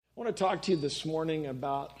I want to talk to you this morning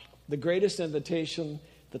about the greatest invitation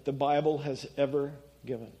that the Bible has ever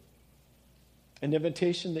given. An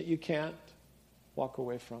invitation that you can't walk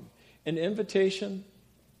away from. An invitation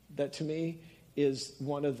that to me is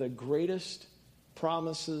one of the greatest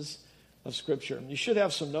promises of Scripture. You should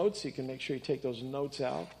have some notes. You can make sure you take those notes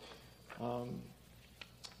out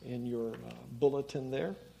in your bulletin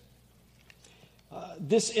there.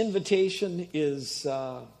 This invitation is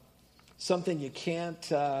something you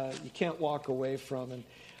can't walk away from. And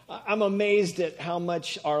I'm amazed at how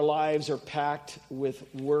much our lives are packed with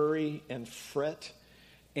worry and fret.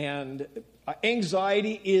 And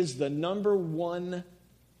anxiety is the number one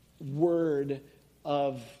word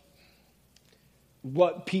of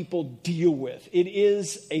what people deal with. It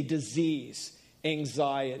is a disease,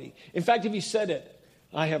 anxiety. In fact, if you said it,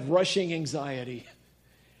 I have rushing anxiety,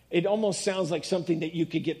 it almost sounds like something that you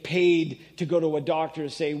could get paid to go to a doctor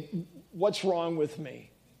and say, what's wrong with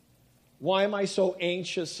me? Why am I so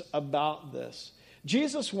anxious about this?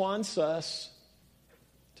 Jesus wants us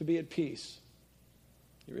to be at peace.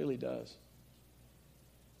 He really does.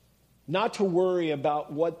 Not to worry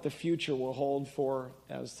about what the future will hold, for,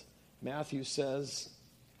 as Matthew says,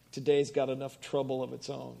 today's got enough trouble of its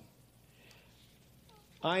own.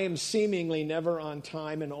 I am seemingly never on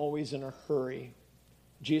time and always in a hurry.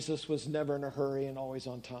 Jesus was never in a hurry and always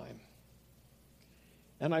on time.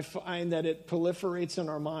 And I find that it proliferates in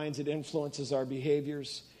our minds, it influences our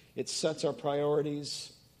behaviors, it sets our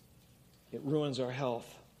priorities, it ruins our health.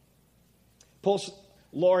 Post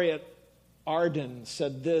laureate Arden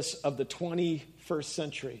said this of the 21st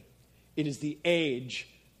century: it is the age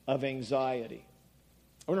of anxiety.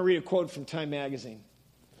 I want to read a quote from Time magazine.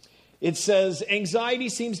 It says, anxiety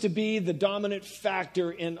seems to be the dominant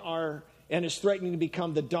factor and is threatening to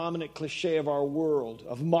become the dominant cliche of our world,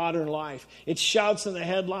 of modern life. It shouts in the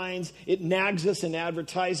headlines, it nags us in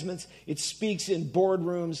advertisements, it speaks in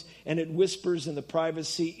boardrooms, and it whispers in the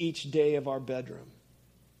privacy each day of our bedroom.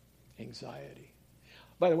 Anxiety.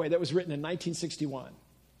 By the way, that was written in 1961.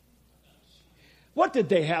 What did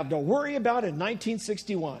they have to worry about in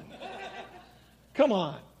 1961? Come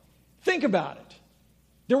on. Think about it.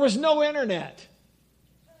 There was no internet.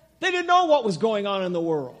 They didn't know what was going on in the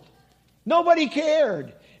world. Nobody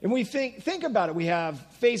cared. And we think about it. We have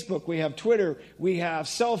Facebook, we have Twitter, we have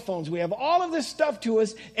cell phones, we have all of this stuff to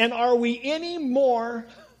us. And are we any more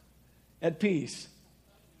at peace?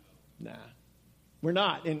 Nah, we're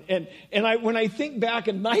not. And when I think back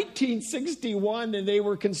in 1961, and they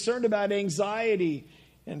were concerned about anxiety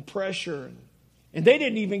and pressure, and they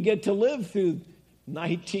didn't even get to live through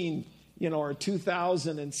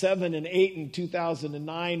 2007 and 8 and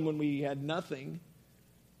 2009 when we had nothing.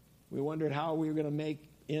 We wondered how we were going to make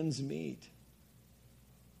ends meet.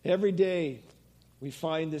 Every day we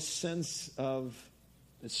find this sense of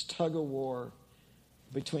this tug of war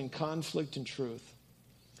between conflict and truth.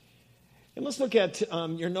 And let's look at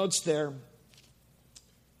your notes there.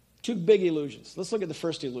 Two big illusions. Let's look at the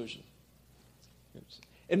first illusion.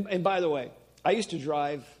 And by the way, I used to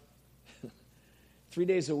drive 3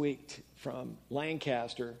 days a week from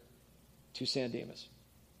Lancaster to San Dimas.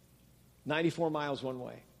 94 miles one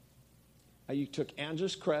way. You took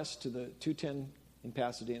Angeles Crest to the 210 in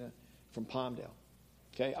Pasadena from Palmdale.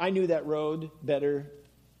 Okay, I knew that road better.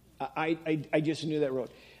 I just knew that road.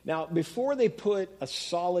 Now, before they put a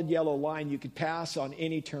solid yellow line you could pass on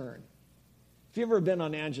any turn. Have you ever been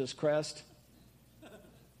on Angeles Crest?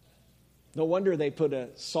 No wonder they put a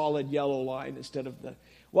solid yellow line instead of the...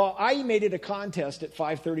 Well, I made it a contest at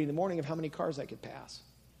 5:30 in the morning of how many cars I could pass.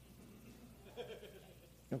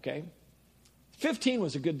 Okay? 15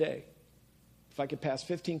 was a good day. If I could pass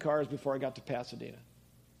 15 cars before I got to Pasadena.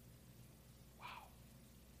 Wow.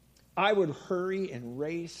 I would hurry and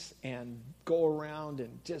race and go around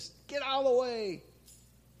and just get out of the way.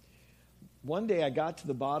 One day I got to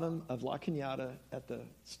the bottom of La Cañada at the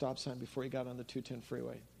stop sign before you got on the 210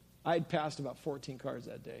 freeway. I had passed about 14 cars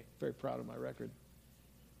that day. Very proud of my record.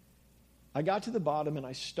 I got to the bottom and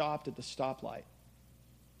I stopped at the stoplight.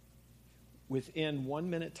 Within 1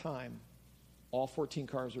 minute time, all 14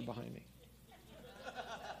 cars were behind me.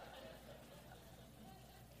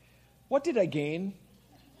 What did I gain?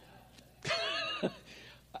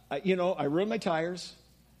 I ruined my tires.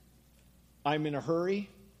 I'm in a hurry.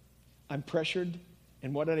 I'm pressured.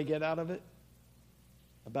 And what did I get out of it?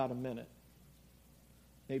 About a minute.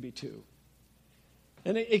 Maybe 2.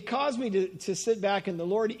 And it caused me to sit back, and the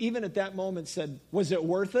Lord, even at that moment, said, was it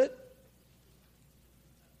worth it?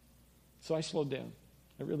 So I slowed down.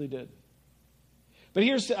 I really did. But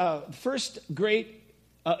here's the first great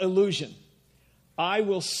illusion. I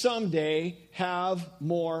will someday have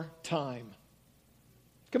more time.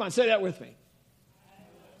 Come on, say that with me.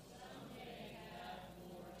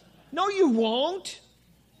 No, you won't.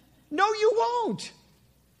 No, you won't.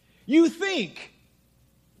 You think,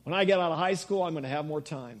 when I get out of high school, I'm going to have more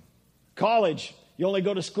time. College, you only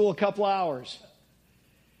go to school a couple hours.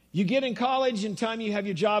 You get in college, and time you have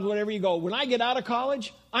your job, whatever, you go, when I get out of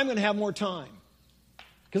college, I'm going to have more time.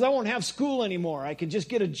 Because I won't have school anymore. I can just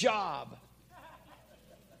get a job.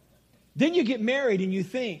 Then you get married and you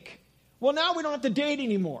think, well, now we don't have to date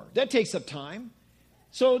anymore. That takes up time.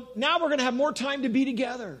 So now we're going to have more time to be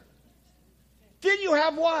together. Then you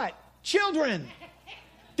have what? Children.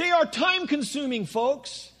 They are time-consuming,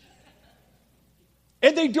 folks.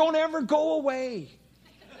 And they don't ever go away.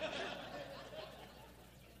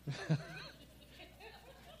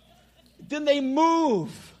 Then they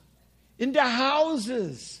move into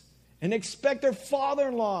houses and expect their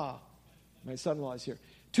father-in-law, my son-in-law is here,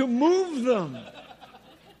 to move them. While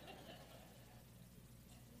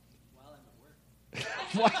I'm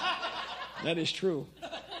at work. That is true.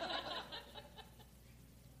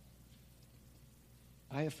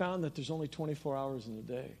 I have found that there's only 24 hours in the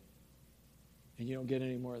day, and you don't get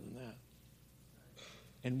any more than that.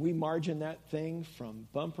 And we margin that thing from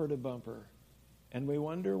bumper to bumper, and we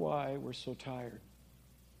wonder why we're so tired.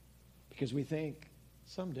 Because we think,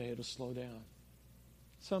 someday it'll slow down.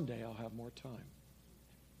 Someday I'll have more time.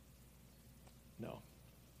 No,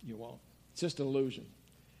 you won't. It's just an illusion.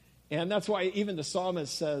 And that's why even the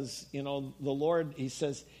psalmist says, the Lord, he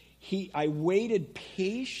says, I waited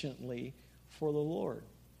patiently for the Lord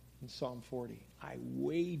in Psalm 40. I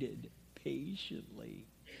waited patiently.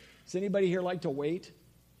 Does anybody here like to wait?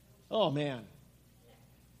 Oh, man.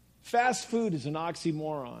 Fast food is an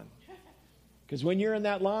oxymoron. Because when you're in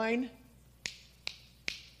that line,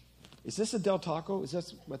 is this a Del Taco? Is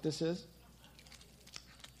that what this is?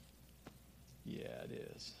 Yeah,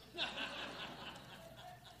 it is.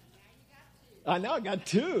 I know, I got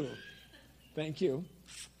two. Thank you.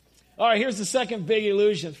 All right, here's the second big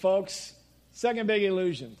illusion, folks. Second big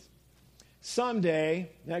illusion.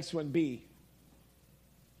 Someday, next one, B.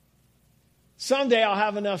 Someday I'll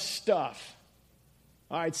have enough stuff.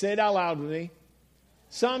 All right, say it out loud with me.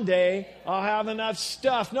 Someday I'll have enough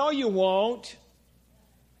stuff. No, you won't.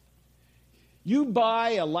 You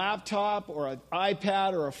buy a laptop or an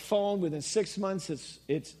iPad or a phone within 6 months,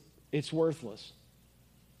 it's worthless.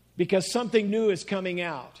 Because something new is coming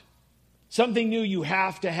out. Something new you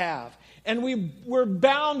have to have. And we're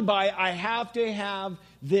bound by, I have to have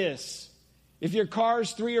this. If your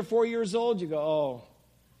car's 3 or 4 years old, you go, oh,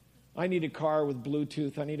 I need a car with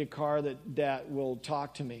Bluetooth. I need a car that will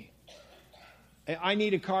talk to me. I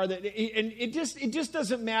need a car that, and it just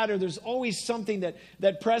doesn't matter. There's always something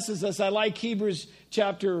that presses us. I like Hebrews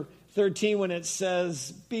chapter 13 when it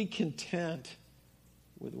says, be content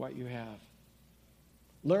with what you have.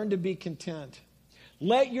 Learn to be content.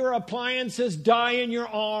 Let your appliances die in your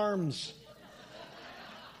arms.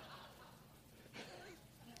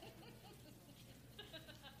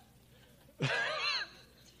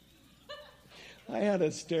 I had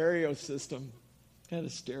a stereo system. I had a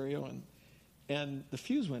stereo, and the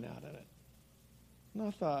fuse went out in it. And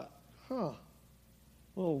I thought,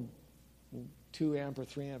 little 2 amp or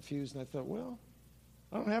 3 amp fuse. And I thought, well,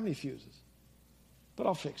 I don't have any fuses, but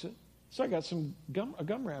I'll fix it. So I got a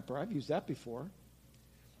gum wrapper. I've used that before.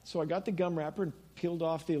 So I got the gum wrapper and peeled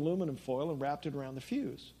off the aluminum foil and wrapped it around the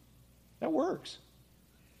fuse. That works.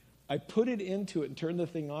 I put it into it and turned the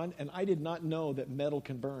thing on, and I did not know that metal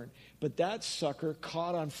can burn. But that sucker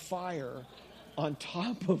caught on fire on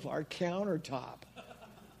top of our countertop.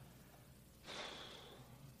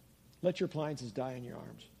 Let your appliances die in your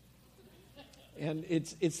arms. And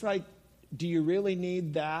it's like, do you really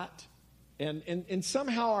need that? And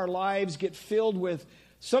somehow our lives get filled with,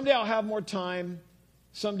 someday I'll have more time,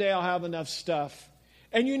 someday I'll have enough stuff.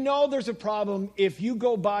 And you know there's a problem if you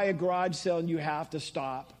go by a garage sale and you have to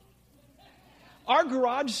stop. Our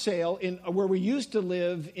garage sale where we used to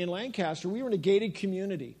live in Lancaster, we were in a gated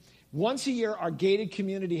community. Once a year, our gated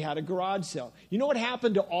community had a garage sale. You know what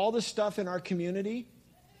happened to all the stuff in our community?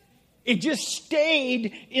 It just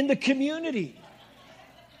stayed in the community.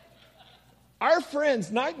 Our friends,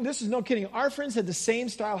 this is no kidding, our friends had the same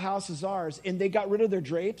style house as ours, and they got rid of their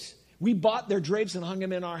drapes. We bought their drapes and hung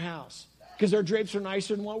them in our house because their drapes are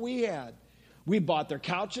nicer than what we had. We bought their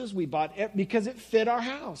couches, because it fit our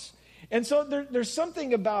house. And so there's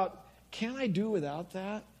something about, can I do without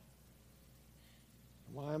that?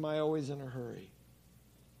 Why am I always in a hurry?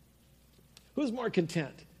 Who's more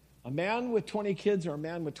content? A man with 20 kids or a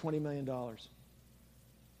man with $20 million?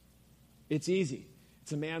 It's easy.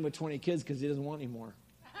 It's a man with 20 kids because he doesn't want any more.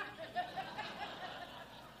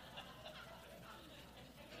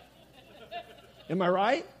 Am I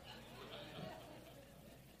right?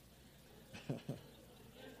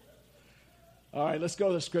 All right, let's go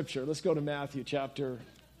to the scripture. Let's go to Matthew,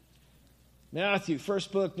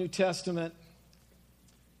 first book, New Testament.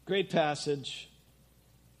 Great passage.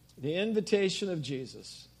 The invitation of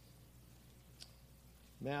Jesus.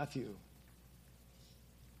 Matthew.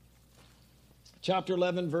 Chapter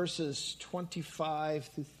 11, verses 25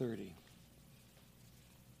 through 30.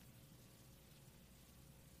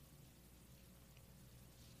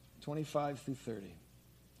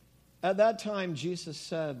 At that time, Jesus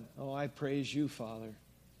said, "Oh, I praise you, Father,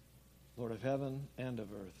 Lord of heaven and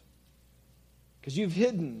of earth, because you've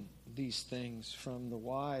hidden these things from the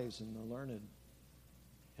wise and the learned,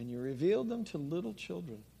 and you revealed them to little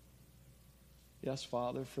children. Yes,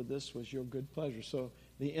 Father, for this was your good pleasure." So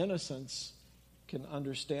the innocents can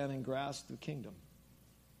understand and grasp the kingdom.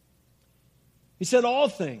 He said, "All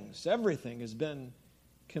things, everything has been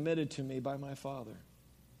committed to me by my Father.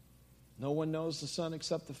 No one knows the Son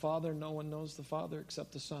except the Father. No one knows the Father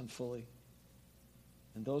except the Son fully,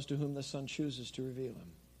 and those to whom the Son chooses to reveal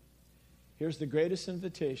him." Here's the greatest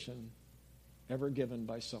invitation ever given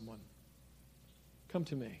by someone. Come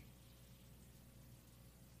to me,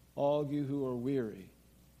 all you who are weary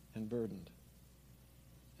and burdened,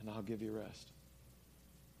 and I'll give you rest.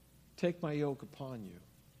 Take my yoke upon you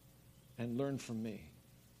and learn from me,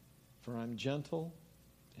 for I'm gentle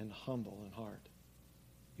and humble in heart.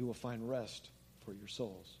 You will find rest for your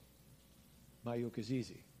souls. My yoke is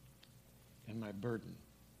easy, and my burden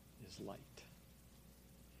is light.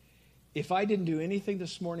 If I didn't do anything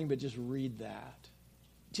this morning but just read that,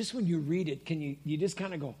 just when you read it, can you just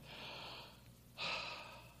kind of go,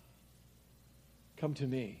 come to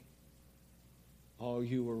me, all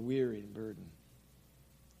you are weary and burdened,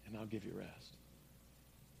 and I'll give you rest.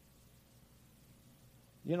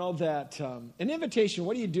 You know that an invitation,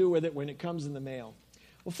 what do you do with it when it comes in the mail?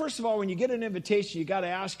 Well, first of all, when you get an invitation, you got to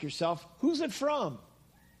ask yourself, who's it from?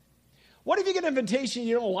 What if you get an invitation and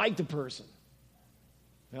you don't like the person?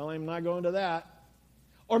 Well, I'm not going to that.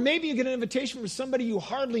 Or maybe you get an invitation from somebody you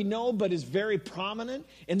hardly know but is very prominent,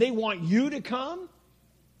 and they want you to come.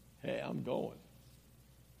 Hey, I'm going.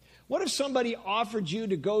 What if somebody offered you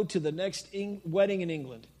to go to the next wedding in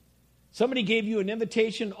England? Somebody gave you an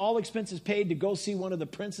invitation, all expenses paid, to go see one of the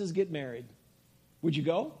princes get married. Would you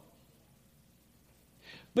go?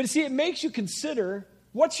 But see, it makes you consider,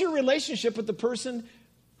 what's your relationship with the person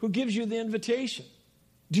who gives you the invitation?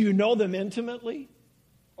 Do you know them intimately?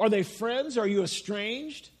 Are they friends? Are you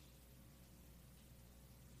estranged?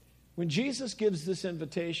 When Jesus gives this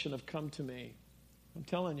invitation of come to me, I'm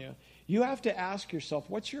telling you, you have to ask yourself,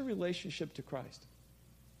 what's your relationship to Christ?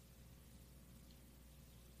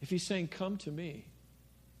 If he's saying, come to me,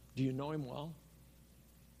 do you know him well?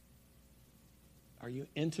 Are you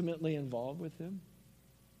intimately involved with him?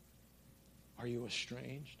 Are you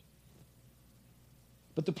estranged?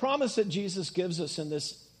 But the promise that Jesus gives us in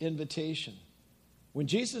this invitation, when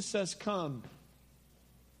Jesus says come,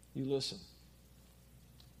 you listen.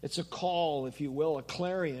 It's a call, if you will, a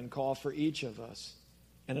clarion call for each of us,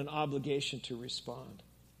 and an obligation to respond.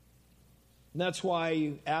 And that's why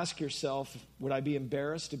you ask yourself, would I be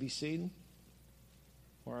embarrassed to be seen?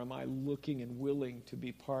 Or am I looking and willing to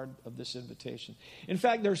be part of this invitation? In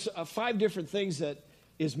fact, there's 5 different things that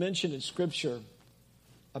is mentioned in Scripture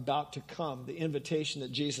about to come. The invitation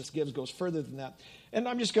that Jesus gives goes further than that. And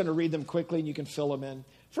I'm just going to read them quickly and you can fill them in.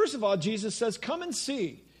 First of all, Jesus says, come and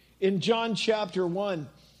see. In John chapter 1,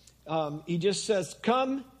 he just says,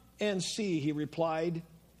 come and see, he replied.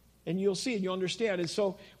 And you'll see and you'll understand. And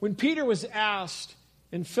so when Peter was asked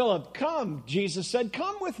in Philip, come, Jesus said,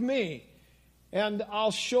 come with me and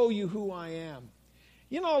I'll show you who I am.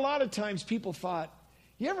 You know, a lot of times people thought,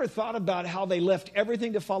 you ever thought about how they left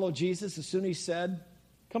everything to follow Jesus as soon as he said,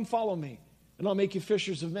 come follow me and I'll make you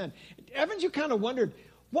fishers of men? Haven't you kind of wondered,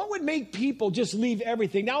 what would make people just leave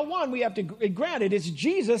everything? Now, one, we have to, granted, it's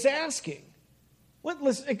Jesus asking.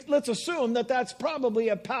 Let's assume that that's probably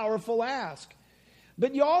a powerful ask.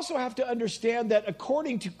 But you also have to understand that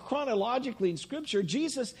according to chronologically in Scripture,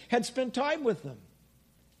 Jesus had spent time with them.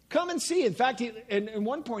 Come and see. In fact, in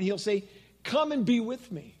one point he'll say, come and be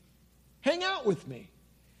with me. Hang out with me.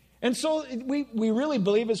 And so we really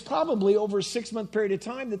believe it's probably over a 6-month period of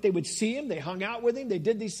time that they would see him. They hung out with him. They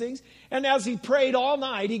did these things. And as he prayed all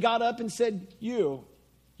night, he got up and said, you,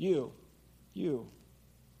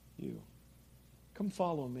 come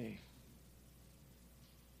follow me.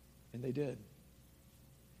 And they did.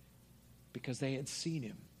 Because they had seen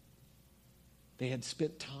him. They had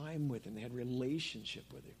spent time with him. They had relationship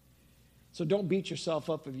with him. So don't beat yourself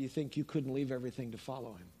up if you think you couldn't leave everything to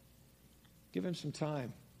follow him. Give him some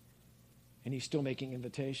time. And he's still making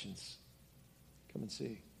invitations. Come and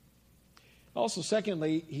see. Also,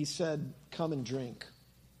 secondly, he said, come and drink.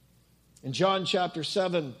 In John chapter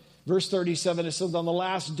 7, verse 37, it says, on the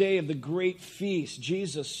last day of the great feast,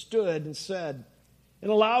 Jesus stood and said in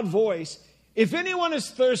a loud voice, if anyone is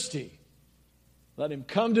thirsty, let him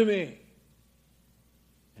come to me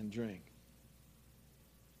and drink.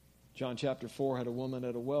 John chapter 4 had a woman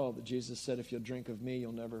at a well that Jesus said, if you'll drink of me,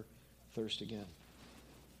 you'll never thirst again.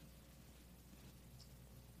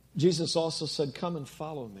 Jesus also said, come and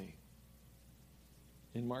follow me.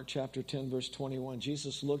 In Mark chapter 10, verse 21,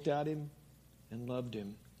 Jesus looked at him and loved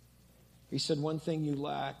him. He said, one thing you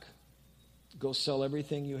lack, go sell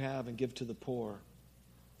everything you have and give to the poor,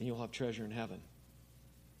 and you'll have treasure in heaven.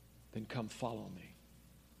 Then come follow me.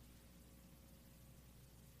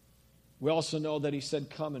 We also know that he said,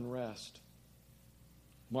 come and rest.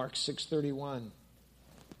 Mark 6:31,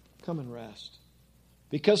 come and rest.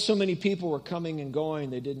 Because so many people were coming and going,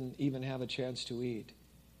 they didn't even have a chance to eat.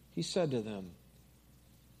 He said to them,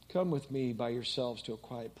 come with me by yourselves to a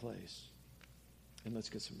quiet place, and let's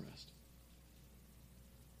get some rest.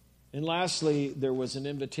 And lastly, there was an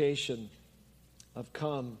invitation of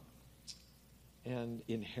come and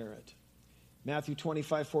inherit. Matthew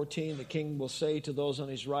 25:14, the king will say to those on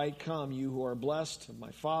his right, come, you who are blessed of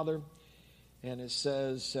my Father. And it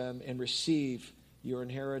says, and receive your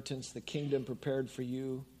inheritance, the kingdom prepared for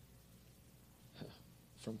you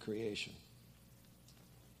from creation.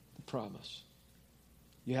 The promise.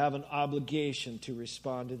 You have an obligation to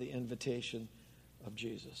respond to the invitation of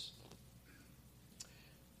Jesus.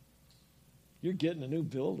 You're getting a new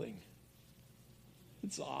building.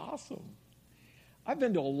 It's awesome. I've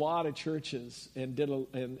been to a lot of churches and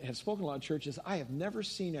have spoken to a lot of churches. I have never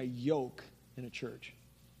seen a yoke in a church.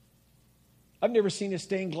 I've never seen a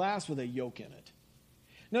stained glass with a yoke in it.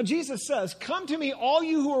 Now, Jesus says, come to me, all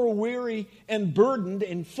you who are weary and burdened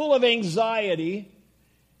and full of anxiety.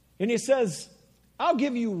 And he says, I'll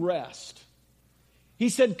give you rest. He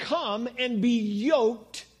said, come and be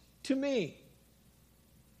yoked to me.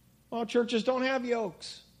 Well, churches don't have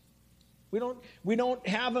yokes. We don't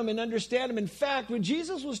have them and understand them. In fact, when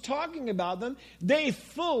Jesus was talking about them, they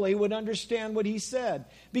fully would understand what he said.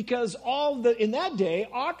 Because in that day,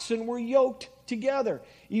 oxen were yoked together.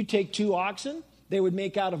 You take two oxen, they would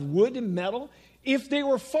make out of wood and metal. If they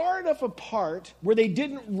were far enough apart where they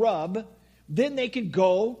didn't rub, then they could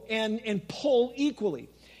go and pull equally.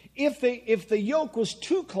 If the yoke was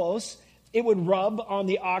too close, it would rub on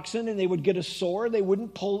the oxen and they would get a sore. They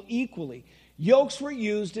wouldn't pull equally. Yokes were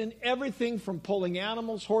used in everything from pulling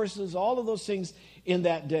animals, horses, all of those things in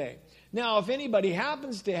that day. Now, if anybody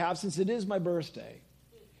happens to have, since it is my birthday,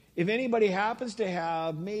 if anybody happens to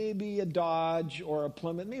have maybe a Dodge or a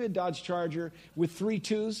Plymouth, maybe a Dodge Charger with 3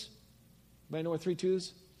 2s, anybody know what 3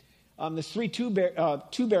 2s? There's 3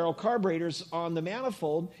 two-barrel carburetors on the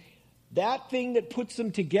manifold. That thing that puts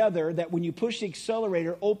them together, that when you push the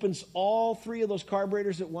accelerator, opens all 3 of those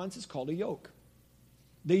carburetors at once, is called a yoke.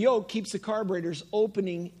 The yoke keeps the carburetors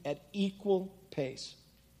opening at equal pace.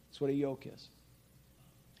 That's what a yoke is.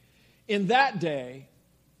 In that day,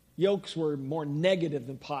 yokes were more negative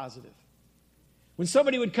than positive. When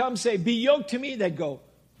somebody would come say, be yoked to me, they'd go,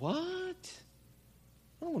 what? I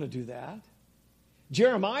don't want to do that.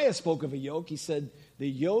 Jeremiah spoke of a yoke. He said, the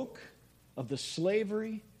yoke of the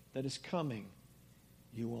slavery that is coming,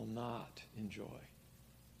 you will not enjoy.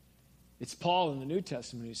 It's Paul in the New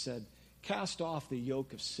Testament who said, cast off the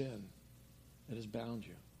yoke of sin that has bound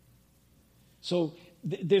you. So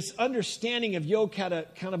this understanding of yoke had a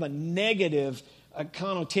kind of a negative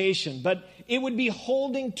connotation, but it would be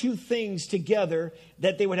holding two things together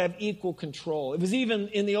that they would have equal control. It was even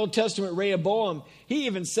in the Old Testament, Rehoboam, he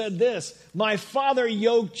even said this, my father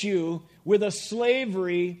yoked you with a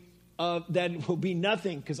slavery that will be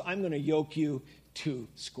nothing because I'm going to yoke you to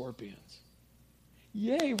scorpions.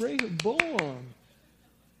 Yay, Rehoboam.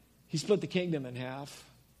 He split the kingdom in half.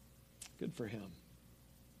 Good for him.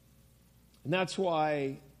 And that's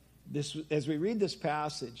why as we read this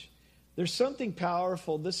passage, there's something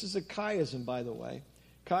powerful. This is a chiasm, by the way.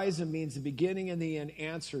 Chiasm means the beginning and the end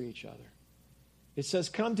answer each other. It says,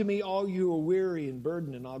 come to me, all you who are weary and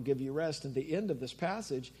burdened, and I'll give you rest. And the end of this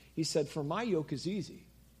passage, he said, for my yoke is easy,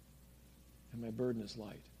 and my burden is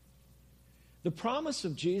light. The promise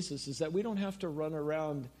of Jesus is that we don't have to run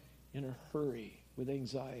around in a hurry with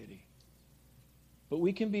anxiety. But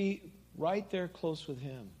we can be right there close with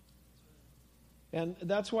him. And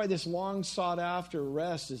that's why this long sought after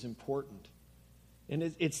rest is important.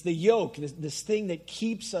 And it's the yoke, this thing that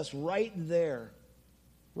keeps us right there,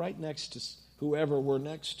 right next to whoever we're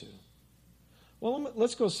next to. Well,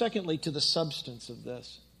 let's go secondly to the substance of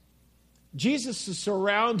this. Jesus is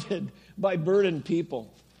surrounded by burdened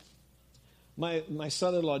people. My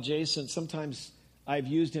son-in-law, Jason, sometimes I've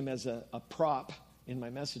used him as a prop in my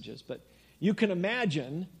messages. But you can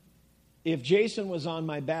imagine if Jason was on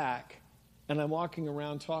my back and I'm walking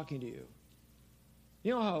around talking to you.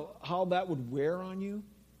 You know how that would wear on you?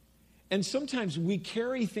 And sometimes we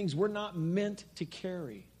carry things we're not meant to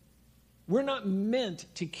carry. We're not meant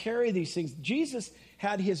to carry these things. Jesus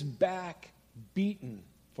had his back beaten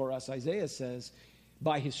for us. Isaiah says,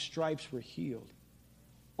 by his stripes we're healed.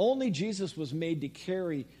 Only Jesus was made to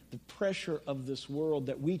carry the pressure of this world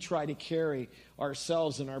that we try to carry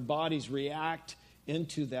ourselves, and our bodies react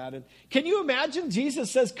into that. And can you imagine? Jesus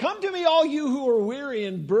says, come to me, all you who are weary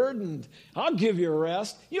and burdened. I'll give you a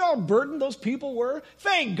rest. You know how burdened those people were?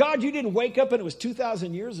 Thank God you didn't wake up and it was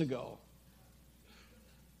 2,000 years ago.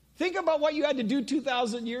 Think about what you had to do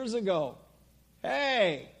 2,000 years ago.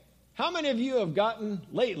 Hey, how many of you have gotten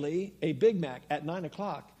lately a Big Mac at 9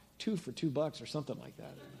 o'clock? 2 for $2 or something like that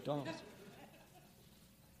at McDonald's.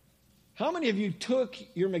 How many of you took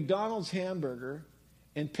your McDonald's hamburger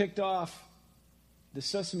and picked off the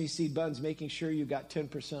sesame seed buns, making sure you got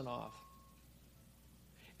 10% off,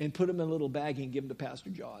 and put them in a little baggie and give them to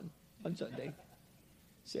Pastor John on Sunday?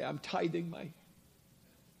 Say, I'm tithing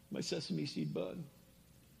my sesame seed bun.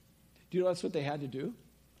 Do you know that's what they had to do?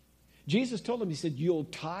 Jesus told them, he said, you'll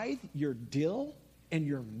tithe your dill and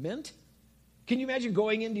your mint? Can you imagine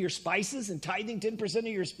going into your spices and tithing 10% of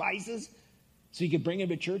your spices so you could bring them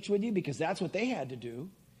to church with you? Because that's what they had to do.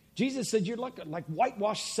 Jesus said, you're like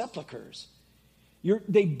whitewashed sepulchers.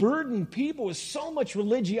 They burden people with so much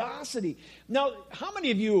religiosity. Now, how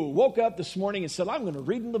many of you woke up this morning and said, I'm going to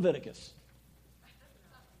read in Leviticus?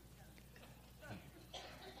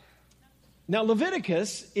 Now,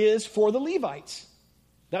 Leviticus is for the Levites.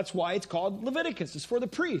 That's why it's called Leviticus. It's for the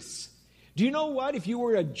priests. Do you know what? If you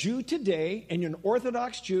were a Jew today and you're an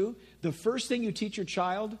Orthodox Jew, the first thing you teach your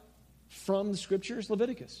child from the Scripture is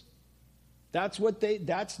Leviticus.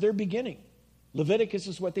 That's their beginning. Leviticus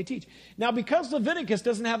is what they teach. Now, because Leviticus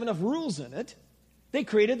doesn't have enough rules in it, they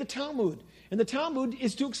created the Talmud. And the Talmud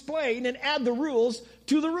is to explain and add the rules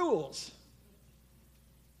to the rules.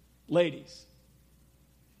 Ladies,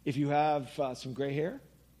 if you have some gray hair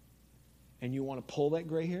and you want to pull that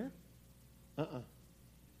gray hair,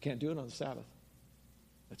 can't do it on the Sabbath.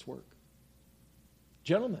 That's work.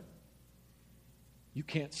 Gentlemen, you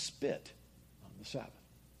can't spit on the Sabbath.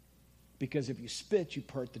 Because if you spit, you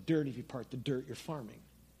part the dirt. If you part the dirt, you're farming.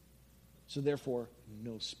 So therefore,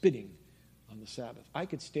 no spitting on the Sabbath. I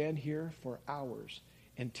could stand here for hours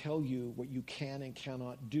and tell you what you can and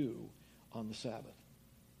cannot do on the Sabbath.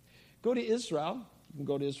 Go to Israel. You can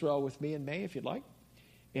go to Israel with me in May if you'd like.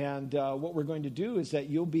 And what we're going to do is that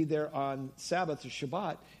you'll be there on Sabbath or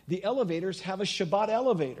Shabbat. The elevators have a Shabbat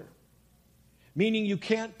elevator, meaning you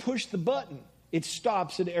can't push the button. It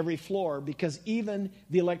stops at every floor because even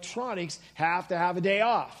the electronics have to have a day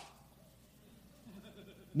off.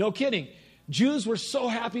 No kidding. Jews were so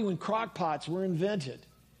happy when crock pots were invented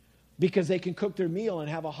because they can cook their meal and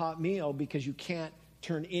have a hot meal because you can't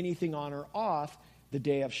turn anything on or off the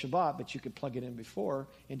day of Shabbat, but you could plug it in before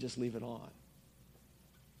and just leave it on.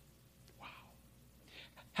 Wow.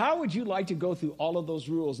 How would you like to go through all of those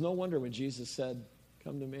rules? No wonder when Jesus said,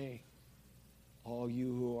 come to me, all you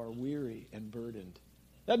who are weary and burdened.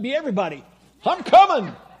 That'd be everybody. I'm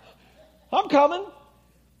coming. I'm coming.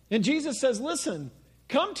 And Jesus says, listen,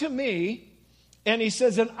 come to me. And he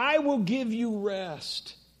says, and I will give you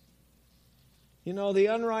rest. You know, the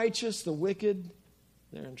unrighteous, the wicked,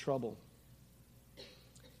 they're in trouble.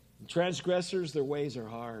 The transgressors, their ways are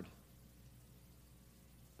hard.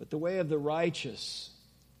 But the way of the righteous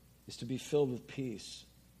is to be filled with peace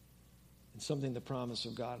and something the promise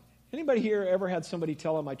of God. Anybody here ever had somebody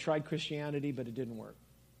tell them, I tried Christianity, but it didn't work?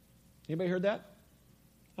 Anybody heard that?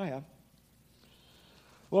 I have.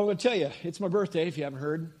 Well, I'm going to tell you, it's my birthday, if you haven't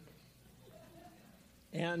heard.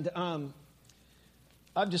 And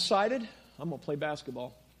I've decided I'm going to play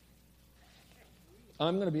basketball.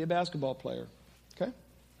 I'm going to be a basketball player. Okay?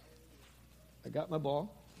 I got my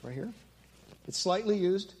ball right here. It's slightly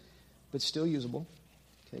used, but still usable.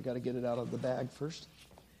 Okay, got to get it out of the bag first.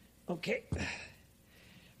 Okay.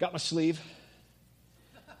 Got my sleeve,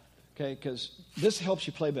 okay, because this helps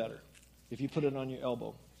you play better if you put it on your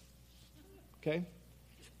elbow, okay?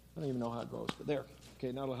 I don't even know how it goes, but there.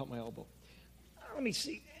 Okay, now it'll help my elbow. Let me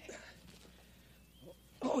see.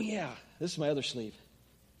 Oh, yeah, this is my other sleeve.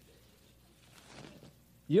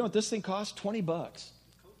 You know what this thing costs? $20.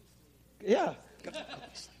 Yeah.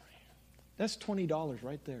 That's $20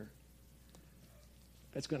 right there.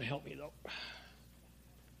 That's going to help me, though.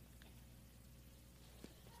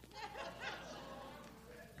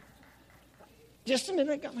 Just a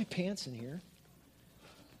minute, I got my pants in here.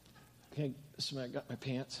 Okay, just a minute, I got my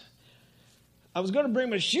pants. I was going to bring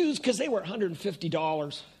my shoes because they were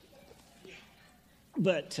 $150.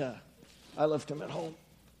 But I left them at home.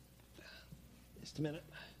 Just a minute.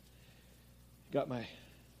 Got my,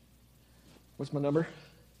 what's my number?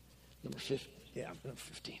 Number 15. Yeah, number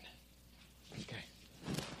 15. Okay.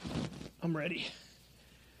 I'm ready.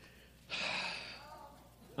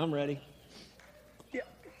 I'm ready. Yeah.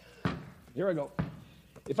 Here I go.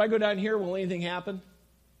 If I go down here, will anything happen?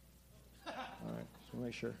 All right, just want to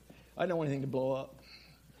make sure. I don't want anything to blow up.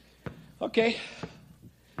 Okay.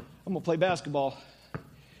 I'm going to play basketball.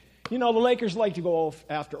 You know, the Lakers like to go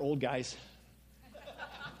after old guys.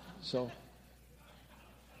 So,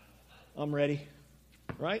 I'm ready.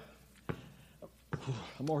 Right?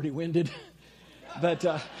 I'm already winded.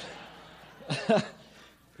 But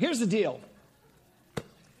here's the deal.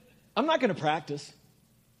 I'm not going to practice.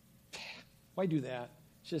 Why do that?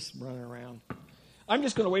 Just running around. I'm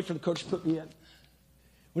just going to wait for the coach to put me in.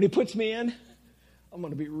 When he puts me in, I'm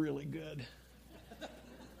going to be really good.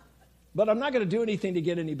 But I'm not going to do anything to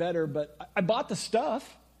get any better. But I bought the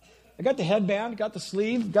stuff. I got the headband, got the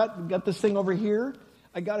sleeve, got this thing over here.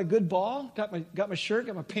 I got a good ball, got my shirt,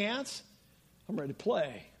 got my pants. I'm ready to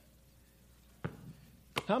play.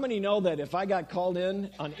 How many know that if I got called in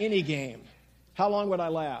on any game, how long would I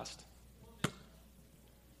last?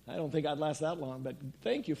 I don't think I'd last that long, but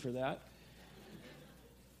thank you for that.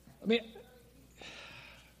 I mean,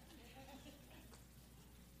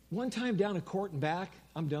 one time down a court and back,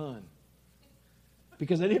 I'm done.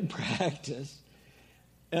 Because I didn't practice.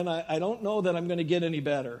 And I don't know that I'm going to get any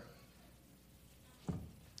better.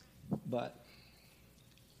 But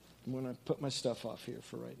I'm going to put my stuff off here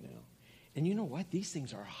for right now. And you know what? These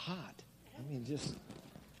things are hot. I mean, just...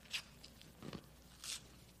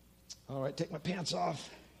 All right, take my pants off.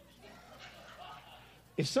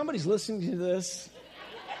 If somebody's listening to this,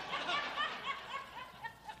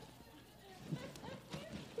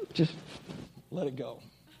 just let it go.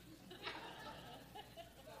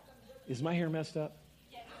 Is my hair messed up?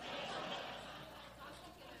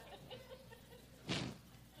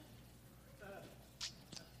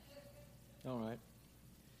 All right.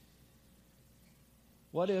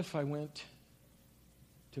 What if I went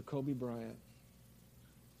to Kobe Bryant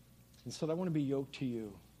and said, I want to be yoked to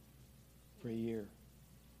you for a year.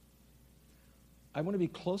 I want to be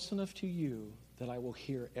close enough to you that I will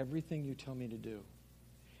hear everything you tell me to do.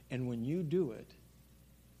 And when you do it,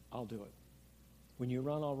 I'll do it. When you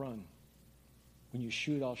run, I'll run. When you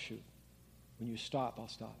shoot, I'll shoot. When you stop, I'll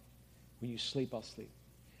stop. When you sleep, I'll sleep.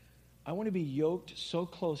 I want to be yoked so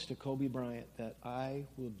close to Kobe Bryant that I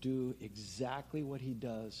will do exactly what he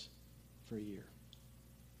does for a year.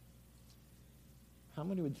 How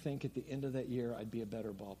many would think at the end of that year I'd be a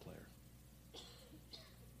better ball player?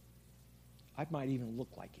 I might even look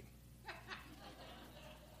like him.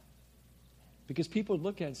 Because people would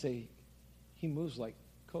look at it and say, he moves like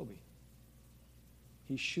Kobe.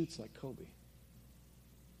 He shoots like Kobe.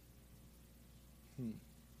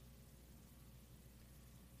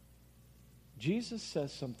 Jesus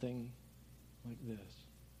says something like this.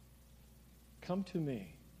 Come to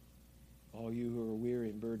me, all you who are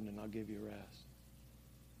weary and burdened, and I'll give you rest.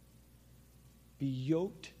 Be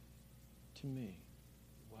yoked to me.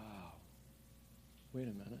 Wow. Wait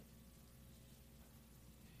a minute.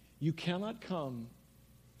 You cannot come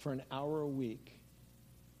for an hour a week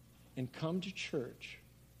and come to church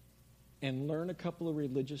and learn a couple of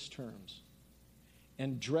religious terms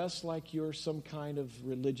and dress like you're some kind of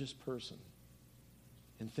religious person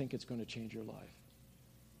and think it's going to change your life.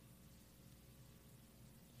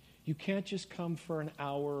 You can't just come for an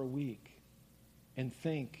hour a week and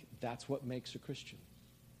think that's what makes a Christian.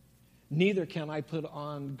 Neither can I put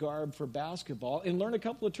on garb for basketball and learn a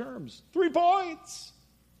couple of terms. 3 points.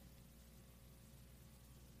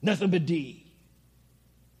 Nothing but D.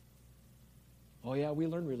 Oh yeah, we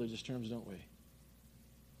learn religious terms, don't we?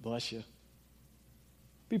 Bless you.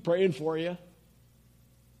 Be praying for you.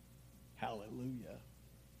 Hallelujah.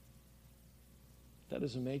 That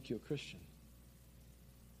doesn't make you a Christian.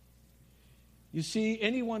 You see,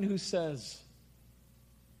 anyone who says,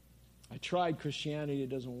 I tried Christianity, it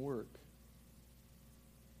doesn't work.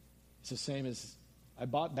 It's the same as, I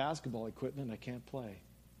bought basketball equipment, I can't play.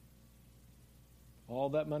 All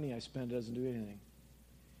that money I spend doesn't do anything.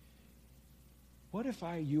 What if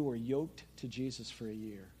you were yoked to Jesus for a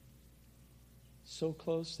year? So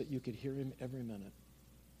close that you could hear him every minute.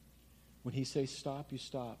 When he says stop, you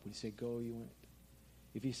stop. When he said go, you went.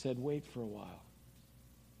 If he said wait for a while,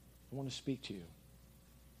 I want to speak to you.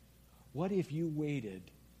 What if you waited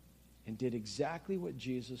and did exactly what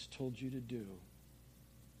Jesus told you to do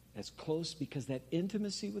as close, because that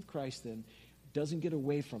intimacy with Christ then doesn't get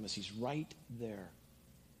away from us. He's right there.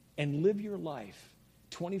 And live your life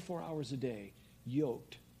 24 hours a day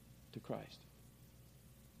yoked to Christ.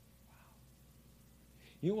 Wow.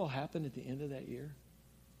 You know what will happen at the end of that year?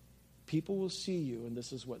 People will see you, and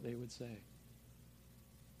this is what they would say.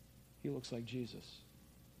 He looks like Jesus.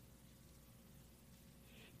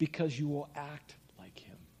 Because you will act like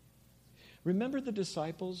him. Remember the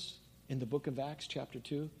disciples in the book of Acts chapter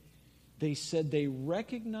 2? They said they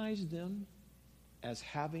recognized them as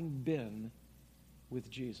having been with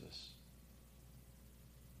Jesus.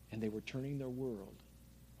 And they were turning their world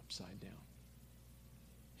upside down.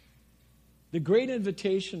 The great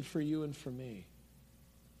invitation for you and for me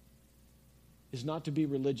is not to be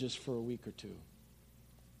religious for a week or two.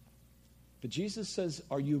 But Jesus says,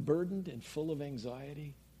 are you burdened and full of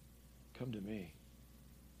anxiety? Come to me.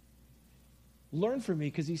 Learn from me,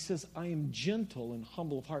 because he says, I am gentle and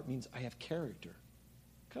humble of heart, means I have character.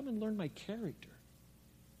 Come and learn my character.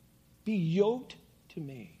 Be yoked to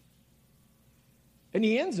me. And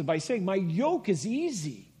he ends it by saying, my yoke is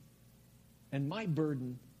easy and my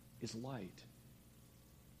burden is light.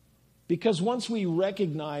 Because once we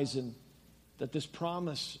recognize that this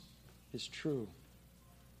promise is true.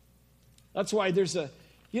 That's why there's it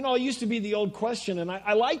used to be the old question, and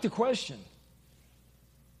I like the question.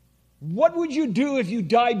 What would you do if you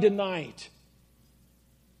died tonight?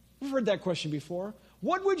 We've heard that question before.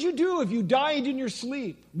 What would you do if you died in your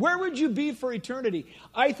sleep? Where would you be for eternity?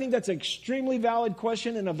 I think that's an extremely valid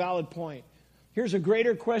question and a valid point. Here's a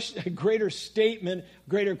greater question, a greater statement,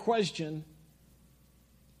 greater question.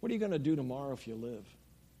 What are you going to do tomorrow if you live?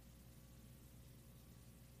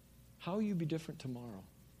 How will you be different tomorrow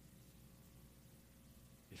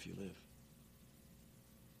if you live?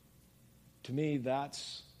 To me,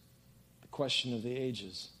 that's the question of the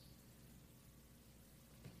ages.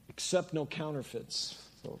 Accept no counterfeits,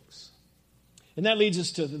 folks. And that leads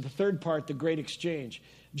us to the third part, the great exchange.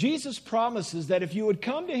 Jesus promises that if you would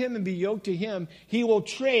come to him and be yoked to him, he will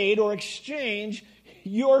trade or exchange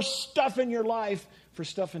your stuff in your life for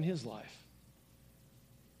stuff in his life.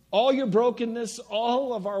 All your brokenness,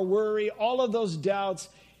 all of our worry, all of those doubts,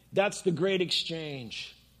 that's the great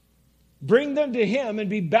exchange. Bring them to him and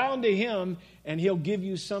be bound to him, and he'll give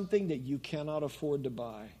you something that you cannot afford to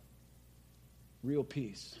buy. Real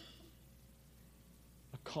peace.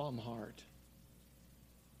 A calm heart.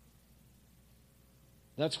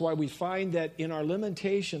 That's why we find that in our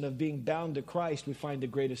limitation of being bound to Christ, we find the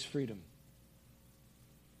greatest freedom.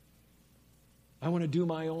 I want to do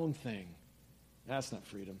my own thing. That's not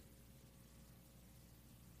freedom.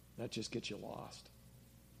 That just gets you lost.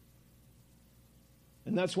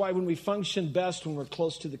 And that's why when we function best when we're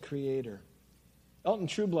close to the Creator. Elton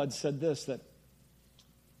Trueblood said this, that,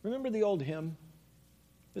 remember the old hymn?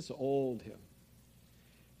 This old hymn.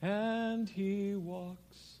 And he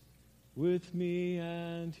walks with me,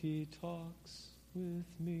 and he talks with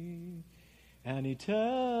me, and he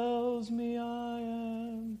tells me I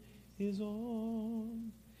am his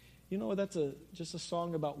own. You know, that's just a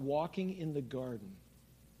song about walking in the garden.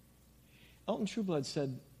 Elton Trueblood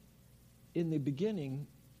said, in the beginning,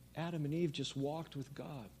 Adam and Eve just walked with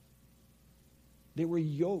God. They were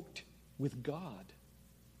yoked with God.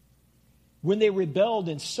 When they rebelled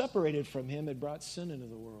and separated from him, it brought sin into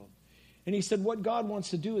the world. And he said, what God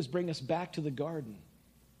wants to do is bring us back to the garden.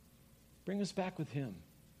 Bring us back with him.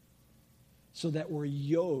 So that we're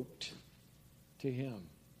yoked to him.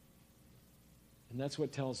 And that's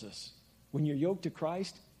what tells us. When you're yoked to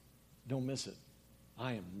Christ, don't miss it.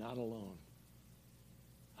 I am not alone.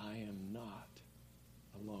 I am not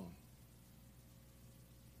alone.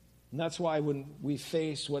 And that's why when we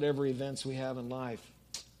face whatever events we have in life,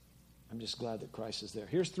 I'm just glad that Christ is there.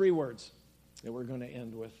 Here's 3 words that we're going to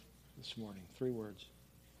end with this morning. 3 words.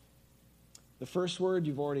 The first word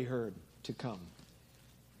you've already heard, to come.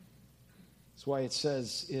 That's why it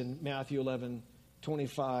says in Matthew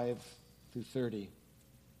 11:25 through 30,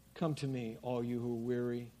 come to me, all you who are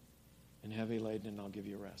weary and heavy laden, and I'll give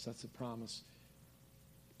you rest. That's the promise,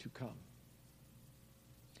 to come.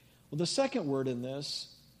 Well, the second word in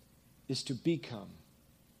this is to become.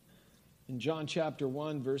 In John chapter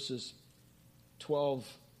 1, verses 12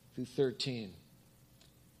 through 13,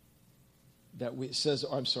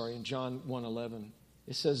 in John 1:11,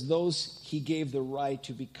 it says, those he gave the right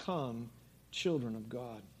to become children of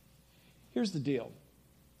God. Here's the deal.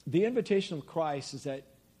 The invitation of Christ is that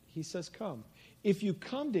he says, come. If you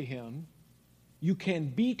come to him, you can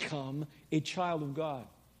become a child of God.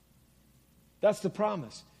 That's the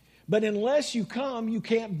promise. But unless you come, you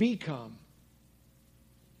can't become.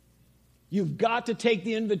 You've got to take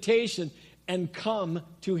the invitation and come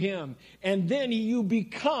to him. And then you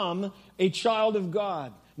become a child of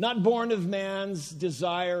God, not born of man's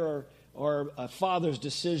desire or a father's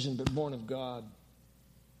decision, but born of God.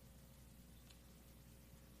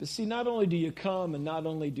 But see, not only do you come and not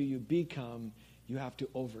only do you become, you have to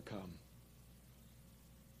overcome.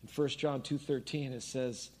 In 1 John 2:13 it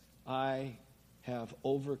says, I have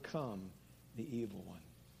overcome the evil one.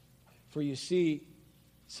 For you see,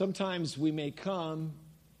 sometimes we may come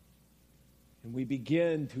and we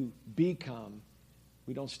begin to become.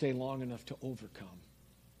 We don't stay long enough to overcome.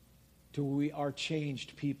 Till we are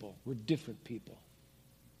changed people. We're different people.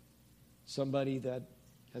 Somebody that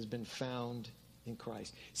has been found in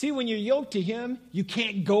Christ. See, when you're yoked to him, you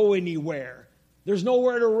can't go anywhere. There's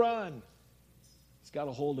nowhere to run. He's got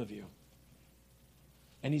a hold of you.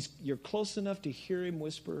 And you're close enough to hear him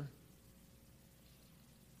whisper.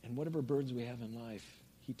 And whatever burdens we have in life,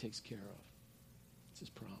 he takes care of. It's his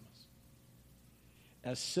promise.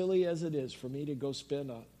 As silly as it is for me to go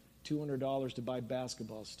spend $200 to buy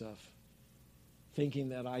basketball stuff, thinking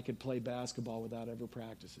that I could play basketball without ever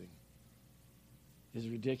practicing, is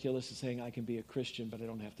ridiculous as saying I can be a Christian, but I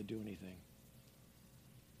don't have to do anything.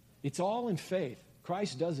 It's all in faith.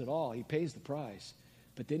 Christ does it all. He pays the price.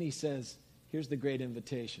 But then he says, here's the great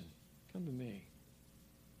invitation. Come to me.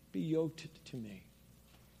 Be yoked to me.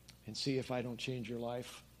 And see if I don't change your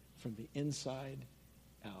life from the inside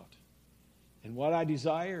out. And what I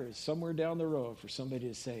desire is somewhere down the road for somebody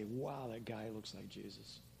to say, wow, that guy looks like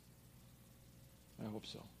Jesus. I hope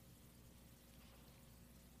so.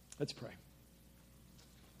 Let's pray.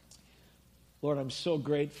 Lord, I'm so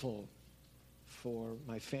grateful for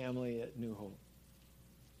my family at New Hope.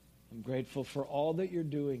 I'm grateful for all that you're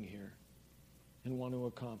doing here and want to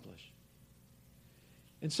accomplish.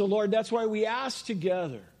 And so, Lord, that's why we ask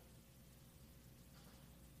together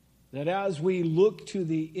that as we look to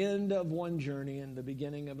the end of one journey and the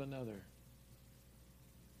beginning of another,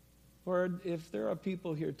 Lord, if there are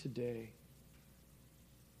people here today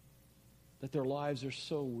that their lives are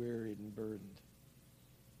so wearied and burdened,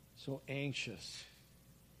 so anxious,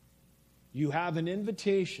 you have an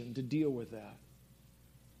invitation to deal with that.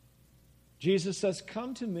 Jesus says,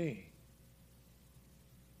 come to me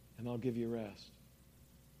and I'll give you rest.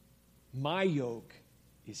 My yoke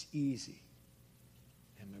is easy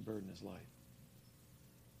and my burden is light.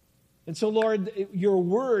 And so, Lord, your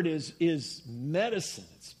word is medicine.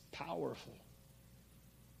 It's powerful.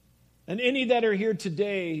 And any that are here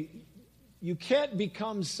today, you can't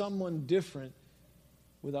become someone different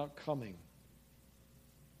without coming.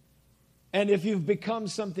 And if you've become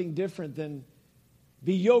something different, then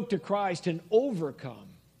be yoked to Christ and overcome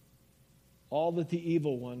all that the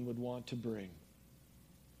evil one would want to bring.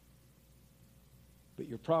 But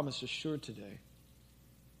your promise is sure today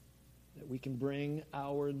that we can bring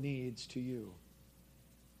our needs to you.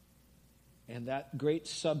 And that great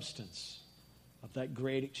substance of that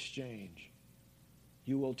great exchange,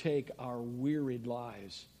 you will take our wearied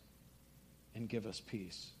lives and give us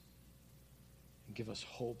peace and give us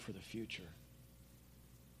hope for the future.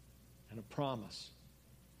 And a promise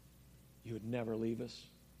you would never leave us,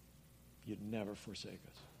 you'd never forsake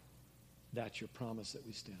us. That's your promise that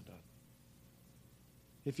we stand on.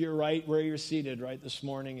 If you're right where you're seated right this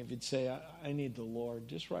morning, if you'd say, I need the Lord,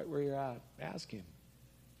 just right where you're at, ask him.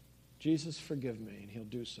 Jesus, forgive me, and he'll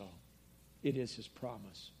do so. It is his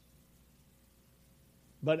promise.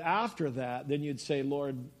 But after that, then you'd say,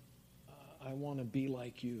 Lord, I want to be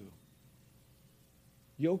like you.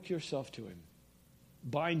 Yoke yourself to him.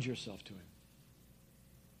 Bind yourself to him.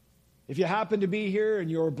 If you happen to be here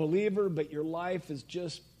and you're a believer, but your life is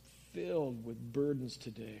just filled with burdens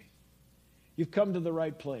today, you've come to the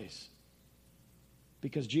right place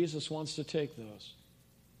because Jesus wants to take those.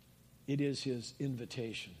 It is his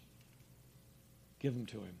invitation. Give them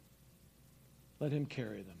to him. Let him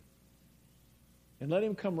carry them. And let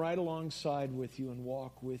him come right alongside with you and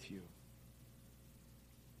walk with you,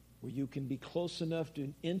 where you can be close enough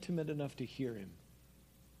to, intimate enough to hear him,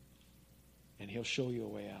 and he'll show you a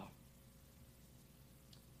way out.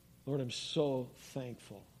 Lord, I'm so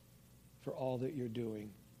thankful for all that you're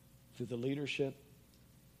doing through the leadership,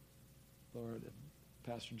 Lord,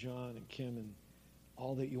 Pastor John and Kim, and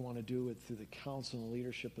all that you want to do through the counsel and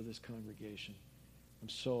leadership of this congregation. I'm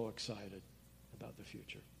so excited about the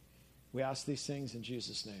future. We ask these things in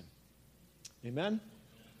Jesus' name. Amen?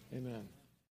 Amen.